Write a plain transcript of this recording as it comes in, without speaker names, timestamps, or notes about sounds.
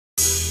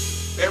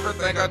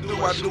Everything I do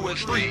it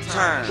 3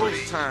 times.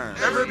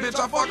 Every bitch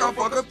I fuck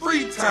her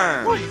 3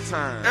 times.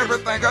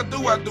 Everything I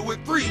do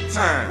it 3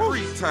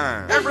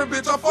 times. Every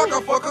bitch I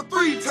fuck her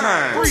 3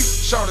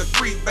 times. Shorty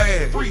 3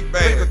 bad,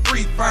 baby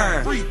 3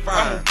 fine.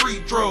 I'm on 3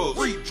 drugs,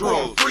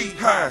 3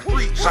 high.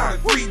 Shorty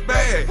 3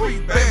 bad,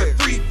 baby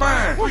 3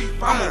 fine.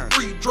 I'm on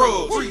 3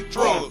 drugs,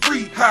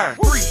 3 high.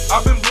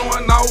 I've been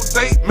blowing all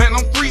day, man,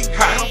 I'm 3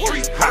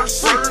 high.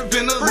 Served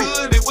in the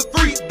hood, it was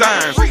 3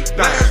 dimes.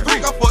 Last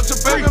week I fucked your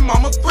baby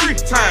mama 3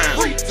 times.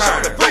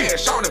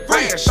 Shorty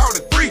bad,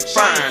 shorty 3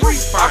 fine.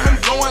 I've been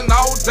blowing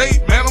all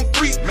day, man, I'm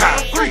 3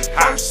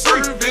 high.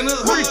 Served in the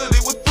hood,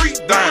 it was 3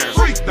 dimes.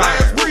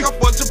 Last week I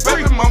fucked your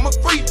baby mama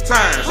 3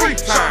 times. Shorty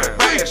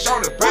bad,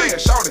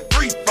 shorty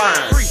 3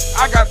 fine.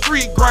 I got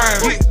 3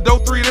 grinds, hit though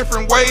 3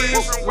 different ways.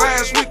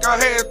 Last week I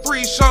had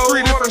 3 shows,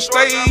 3 different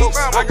stages.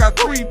 I got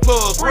 3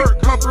 plugs,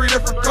 work come 3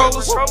 different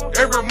colors.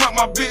 Every month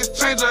my bitch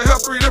change her hair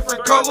 3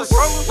 different colors.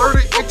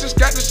 30 inches,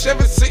 got the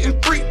Chevy sitting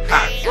 3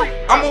 high.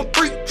 I'm on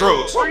 3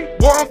 drugs,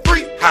 boy I'm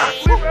 3 high.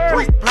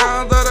 3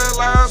 pounds of that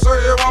line, so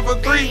you want for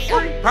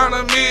 3. Pound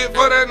of mid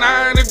for that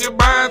 9 if you're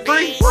buying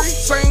 3.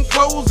 Same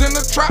clothes in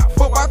the trap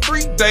for about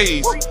 3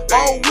 days.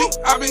 All week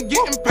I've been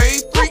getting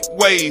paid 3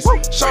 ways.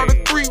 Shorty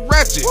 3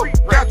 ratchet,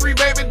 got 3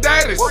 baby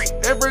daddies.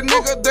 Every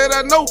nigga that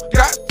I know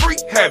got 3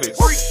 habits.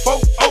 4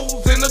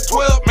 O's in the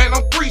 12, man,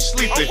 I'm 3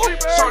 sleepy.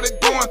 Shorty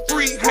going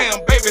 3 ham,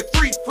 baby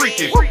 3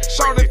 freaky.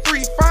 Shorty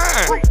 3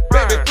 fine,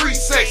 baby 3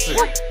 sexy.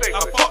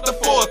 I fucked her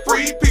for a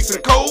 3-piece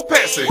and cold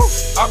Pepsi.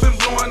 I've been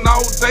blowing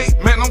all day,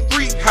 man, I'm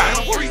 3 high.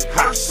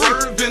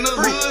 Served in the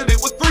hood, it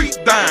was 3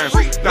 dimes.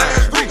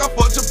 Last week I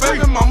fucked your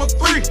baby mama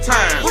 3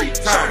 times.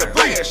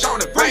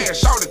 Shorty bad,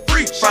 shorty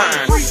 3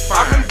 fine.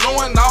 I've been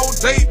blowing all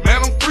day,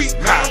 man, I'm 3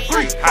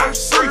 high.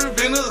 Served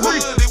in the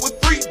hood, it was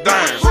 3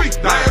 dimes.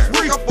 Last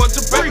week I fucked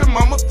your baby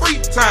mama 3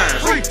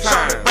 times.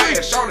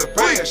 Shorty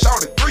bad,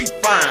 shorty 3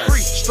 fine.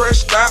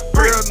 Stressed out,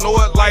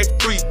 paranoid, life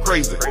 3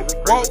 crazy.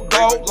 Walk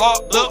dog,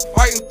 locked up,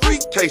 fighting 3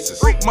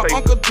 cases. My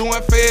uncle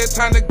doing fair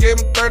time to give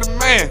him 30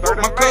 man.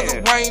 My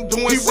cousin Wayne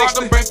doing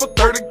 60 bank for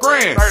 30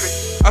 grand.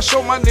 I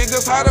show my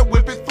niggas how to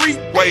whip it 3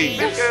 ways.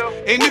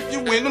 And if you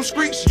in them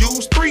streets,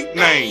 use 3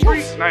 names.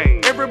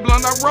 Every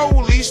blunt I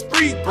roll leaves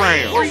 3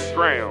 grams.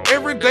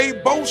 Every day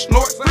both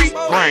snort 3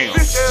 grams.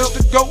 Just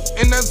to go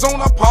in that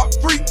zone, I pop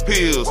 3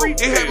 pills. It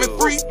had me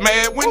 3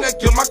 mad when they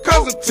killed my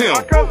cousin Tim.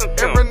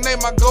 Every name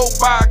I go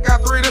by, I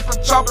got 3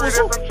 different choppers.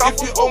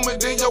 If you owe me,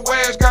 then your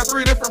ass got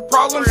 3 different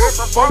problems.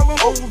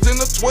 O's in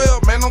the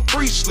 12, man, I'm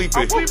 3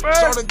 sleepy.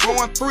 Shorty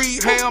going 3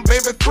 ham,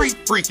 baby 3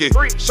 freaky.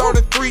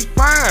 Shorty 3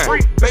 fine,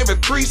 baby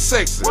 3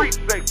 sexy.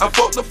 I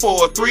fucked her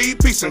for a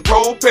 3-piece and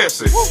cold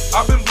Pepsi.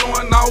 I've been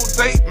blowing all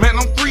day, man,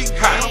 I'm 3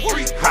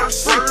 high.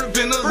 Served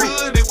in the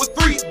hood, it was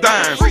 3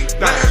 dimes.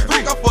 Last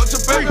week I fucked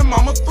your baby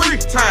mama 3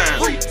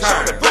 times.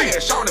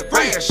 Shorty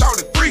bad,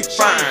 shorty 3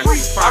 fine.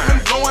 I've been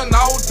blowing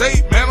all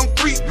day, man, I'm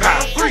 3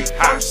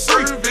 high.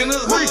 Served in the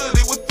hood,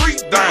 it was 3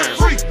 dimes.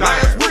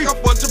 Last week I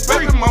fucked your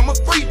baby mama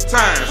 3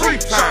 times.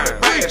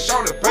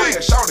 Shorty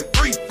bad, shorty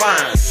 3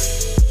 fine.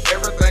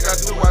 Everything I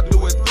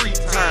do it 3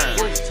 times.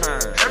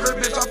 Every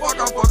bitch I fuck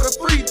her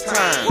 3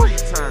 times.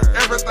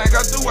 Everything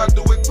I do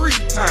it 3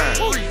 times.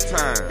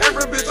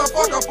 Every bitch I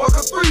fuck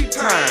her 3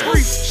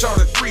 times.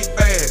 Shorty 3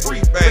 bad,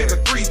 baby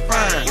 3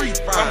 fine.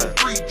 I'm on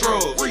 3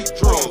 drugs,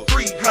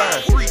 3 high.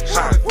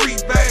 Shorty 3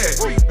 bad,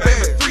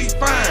 baby 3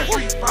 fine.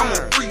 I'm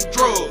on 3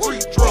 drugs,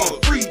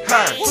 3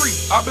 high.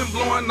 I've been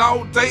blowing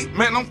all day,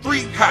 man, I'm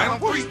 3 high.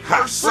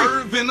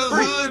 Served in the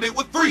hood, it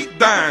was 3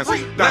 dimes.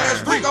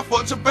 Last week I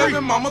fucked your baby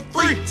mama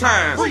 3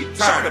 times.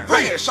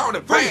 Shorty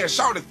bad,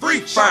 shorty 3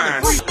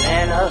 fine.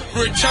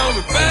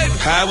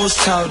 I was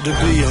taught to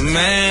be a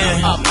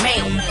man.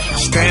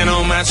 Stand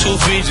on my 2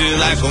 feet just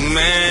like a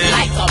man.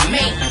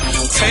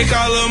 Take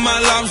all of my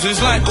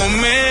losses like a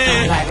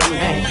man.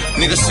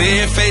 Nigga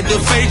said fade to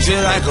fade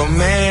just like a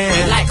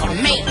man. Like a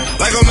man.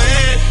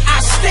 I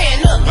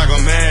stand up. Like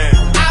a man.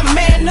 I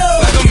man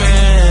up. Like a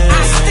man. I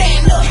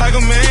stand up. Like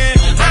a man.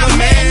 Like a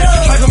man.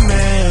 Like a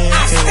man. I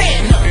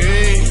stand up.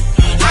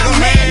 Like a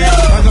man.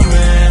 Like a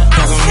man.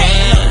 Like a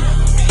man.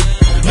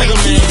 Like a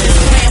man.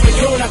 With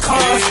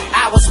unicorns,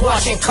 I was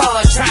washing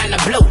cars trying to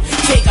blow.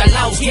 Take a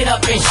loss, get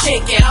up and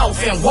shake it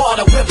off and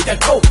water whip the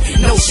coat.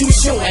 No shoe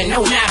showing,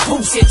 no not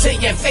boots it to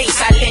your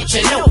face, I let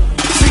you know.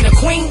 Treat a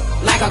queen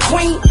like a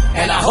queen,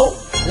 and a hoe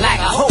like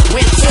a hoe.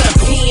 Went to the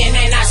pen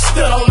and I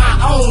stood on my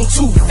own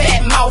 2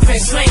 fat mouth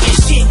and slinging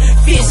shit.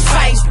 Fist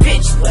fights,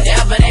 bitch,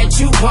 whatever that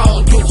you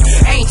won't do.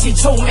 Auntie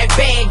told me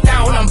bag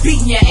down, I'm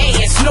beating your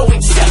ass, no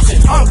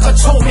exception. Uncle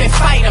told me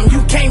fight him, you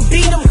can't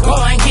beat him, go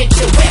and get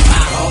your whip.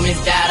 My homies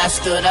died, I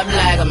stood up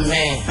like a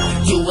man.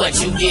 Do what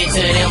you did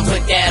to them,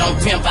 put that on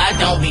pimp, I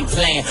don't be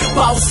playing.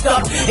 Bossed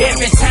up,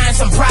 every time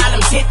some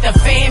problems hit the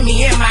fan.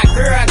 Me and my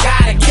girl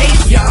got a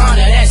case, your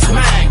honor, that's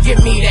mine. Give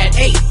me that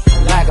 8,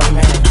 like a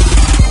man.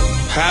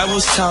 I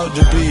was taught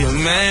to be a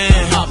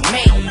man.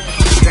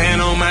 Stand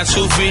on my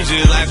 2 feet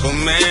just like a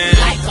man.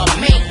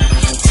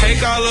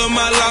 Take all of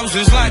my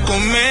losses like a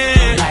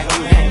man.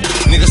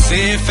 Nigga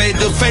said fade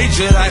to fade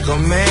just like a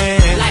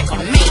man. Like a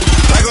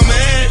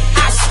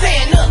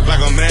stand up like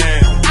a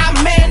man.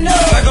 I man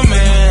up Like a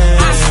man.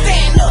 I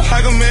stand up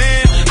Like a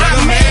man. Like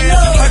a man.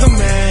 Like a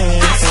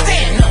man. I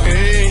stand up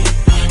Hey.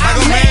 Like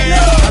a I man. man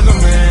up Like a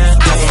man.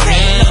 I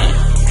stand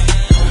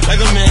up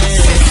Like a man.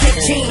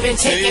 15 been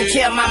taking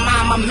care of my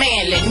mama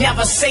manly.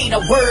 Never say the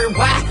word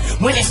why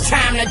when it's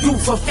time to do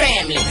for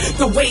family.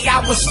 The way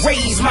I was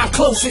raised, my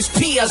closest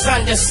peers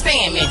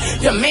understand me.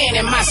 The man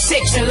in my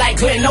section like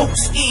Glen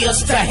Oaks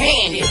ears to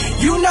hand it.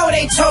 You know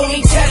they told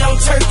me tell them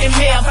turkey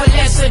mail for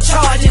lesser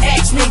charges.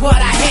 Ask me what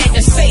I had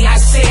to say. I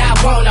say I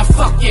wanna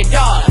fuck your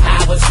daughter.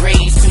 I was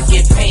raised to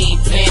get paid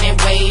plenty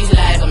ways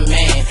like a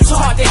man. It's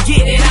hard to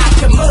get it out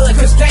the mud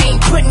cause they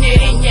ain't putting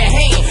it in your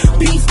hand.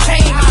 Beef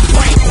came, I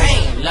bring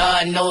pain.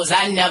 Lord knows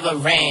I never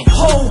ran.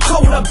 Whole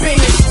coat up in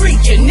the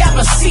street, you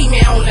never see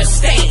me on the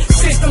stand.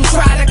 System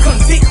try to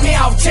convict me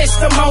off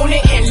testimony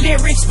and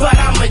lyrics, but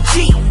I'm a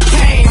G.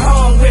 Came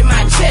home with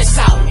my chest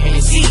out, and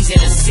it's easy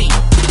to see.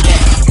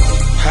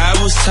 Yeah.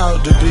 I was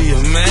taught to be a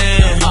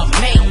man. A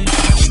man,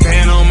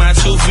 Stand on my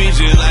 2 feet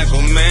just like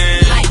a man.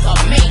 like a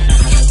man,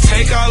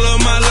 Take all of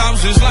my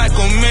losses like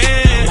a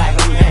man. like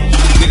a man,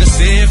 Nigga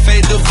said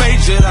fade to fade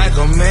just like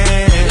a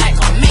man. like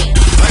a man.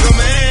 Like a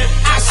man.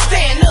 I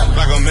stand up,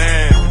 Like a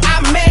man.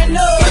 I man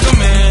up, Like a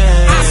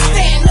man. I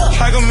stand up,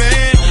 Like a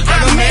man.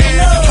 Like a I man. man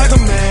up. Like a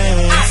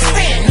man. I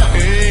stand up,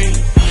 Hey.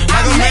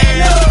 Like a I man.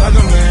 man up. Like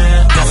a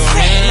man. I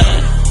stand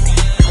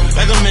up.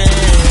 Like a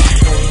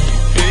man.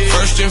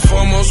 First and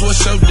foremost,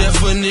 what's your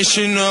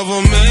definition of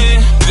a man?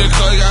 Just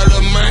cause you got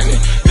the money,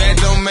 that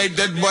don't make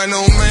that boy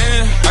no man.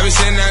 I be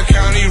sitting out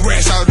county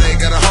rats all day,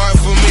 got a heart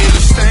for me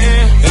to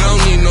stand. And I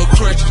don't need no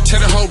crutches,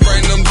 tell the whole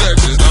bring them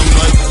Dutchess. I'm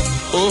like,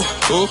 ooh,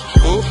 ooh,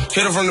 ooh.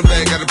 Hit her from the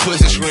back, got the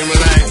pussy screaming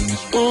like,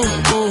 ooh,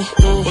 ooh,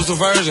 ooh. What's the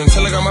version?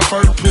 Till I got my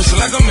first pussy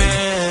like a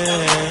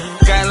man.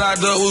 Got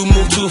locked up, we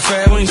moved too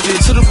fast, we ain't stick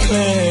to the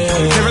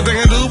plan. Everything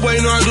I do, boy,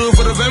 you know I do it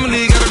for the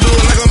family, gotta do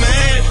it like a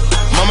man.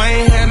 Mama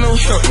ain't had no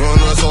help growing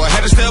up, so I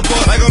had to step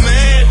up like a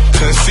man.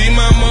 Couldn't see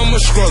my mama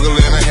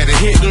struggling, I had to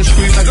hit them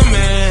streets like a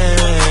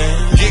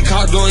man. Get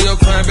caught doing your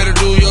crime, better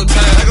do your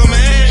time like a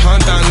man.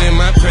 Hunt down in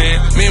my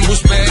pants, me and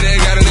Bush bad, that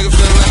got a nigga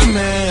feeling like a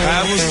man.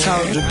 I was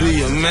taught to be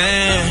a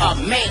man. A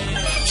man,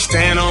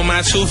 Stand on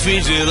my 2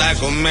 feet just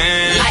like a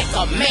man. like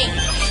a man,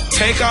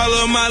 Take all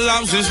of my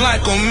losses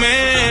like a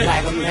man.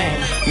 like a man,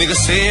 Nigga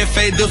said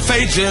fade to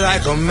fade just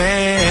like a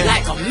man.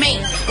 like a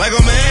man. Like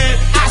a man.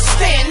 I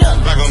stand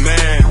up, Like a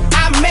man.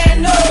 I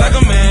man up. Like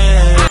a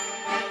man.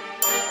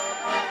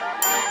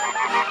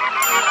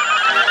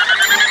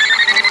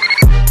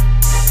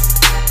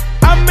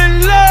 I'm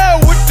in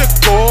love with the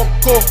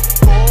coco.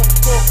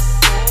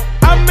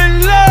 I'm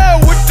in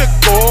love with the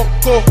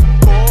coco.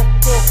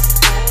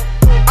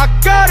 I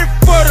got it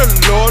for the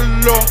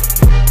Lolo.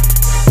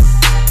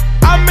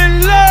 I'm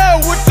in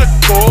love with the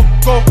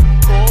coco.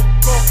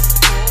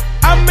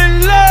 I'm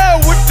in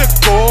love with the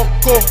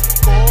coco.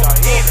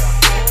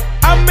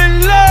 I'm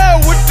in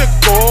love with the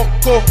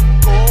coco.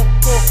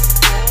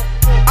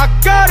 I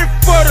got it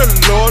for the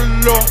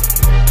Lolo.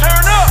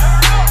 Turn up.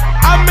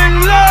 I'm in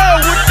love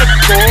with the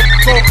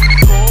coco.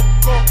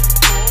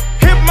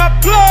 Hit my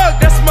plug,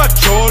 that's my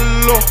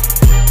cholo.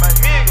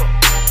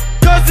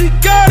 Cause he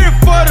got it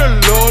for the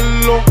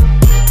Lolo.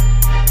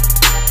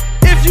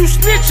 If you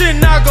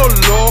snitchin', I go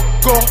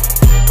loco.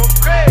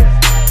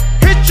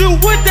 Hit you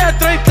with that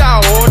 38.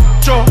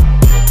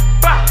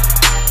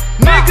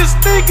 Niggas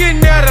thinking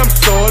that I'm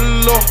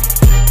solo.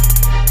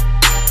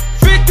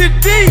 50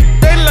 deep,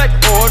 they like,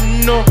 oh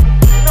no.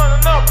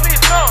 No,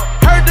 please no.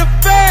 Heard the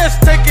fans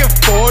taking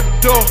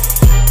photos.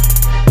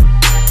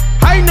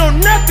 I know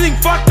nothing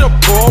but the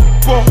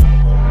popo.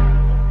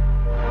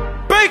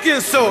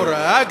 Baking soda,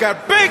 I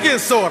got baking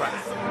soda.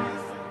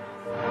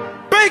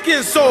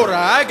 Baking soda,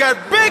 I got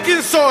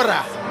baking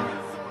soda.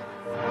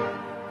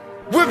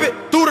 Whip it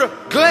through the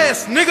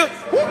glass, nigga.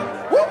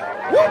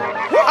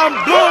 I'm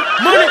blowing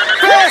money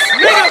fast,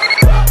 nigga.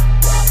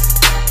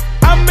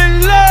 I'm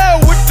in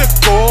love with the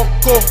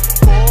coco.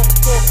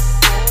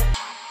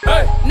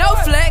 No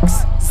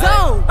flex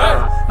zone,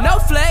 no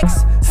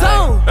flex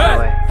zone.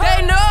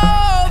 They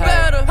know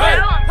better,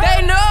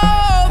 they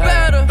know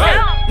better.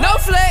 No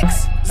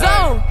flex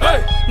zone,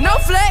 no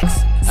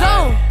flex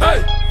zone.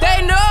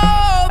 They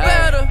know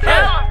better,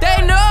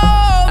 they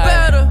know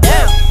better.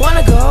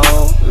 Wanna go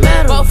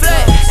metal,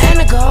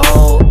 and a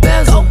gold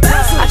bezel.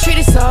 I treat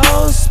it so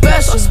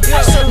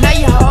special. Now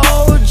you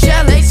hold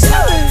jealous.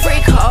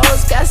 Freak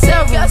hoes got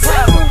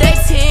several. They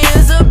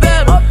tens are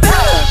better.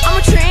 I'm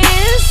a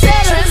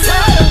trendsetter.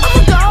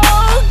 I'm a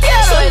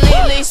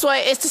go-getter.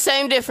 Sway, it's the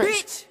same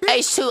difference.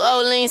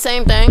 H2O lean,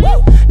 same thing.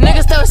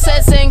 Niggas throw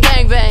sets and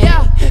gangbang.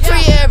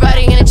 Free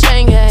everybody in a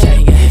chain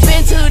gang.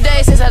 Been 2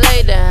 days since I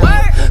laid down.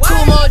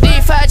 Cool more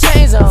D5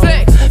 chains on.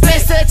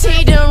 Mr.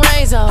 T, them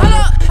rains on.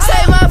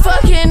 Say my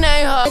fucking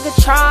name, ho.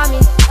 Nigga, try me.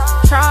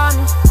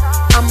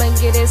 I'ma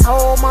get his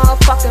whole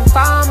motherfucking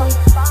family.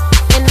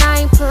 And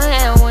I ain't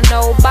playing with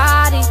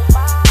nobody.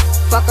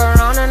 Fuck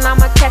around and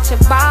I'ma catch a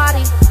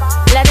body.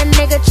 Let a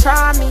nigga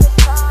try me.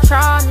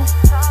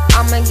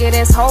 I'ma get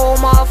his whole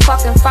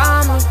motherfucking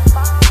family.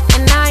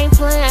 And I ain't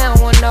playing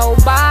with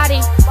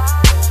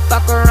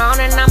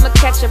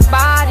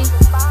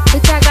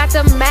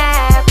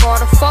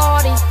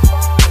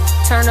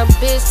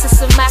noodles to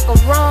some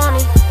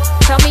macaroni.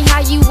 Tell me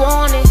how you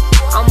want it,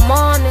 I'm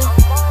on it.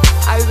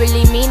 I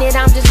really mean it,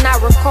 I'm just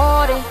not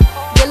recording.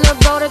 Get lil'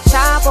 bro the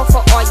chopper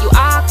for all you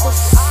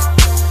aquas.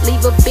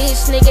 Leave a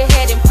bitch nigga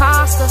head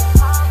imposter.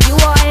 You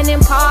are an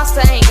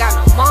imposter, ain't got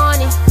no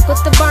money.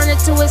 Put the burner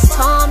to his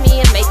tummy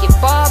and make it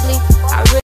bubbly. I really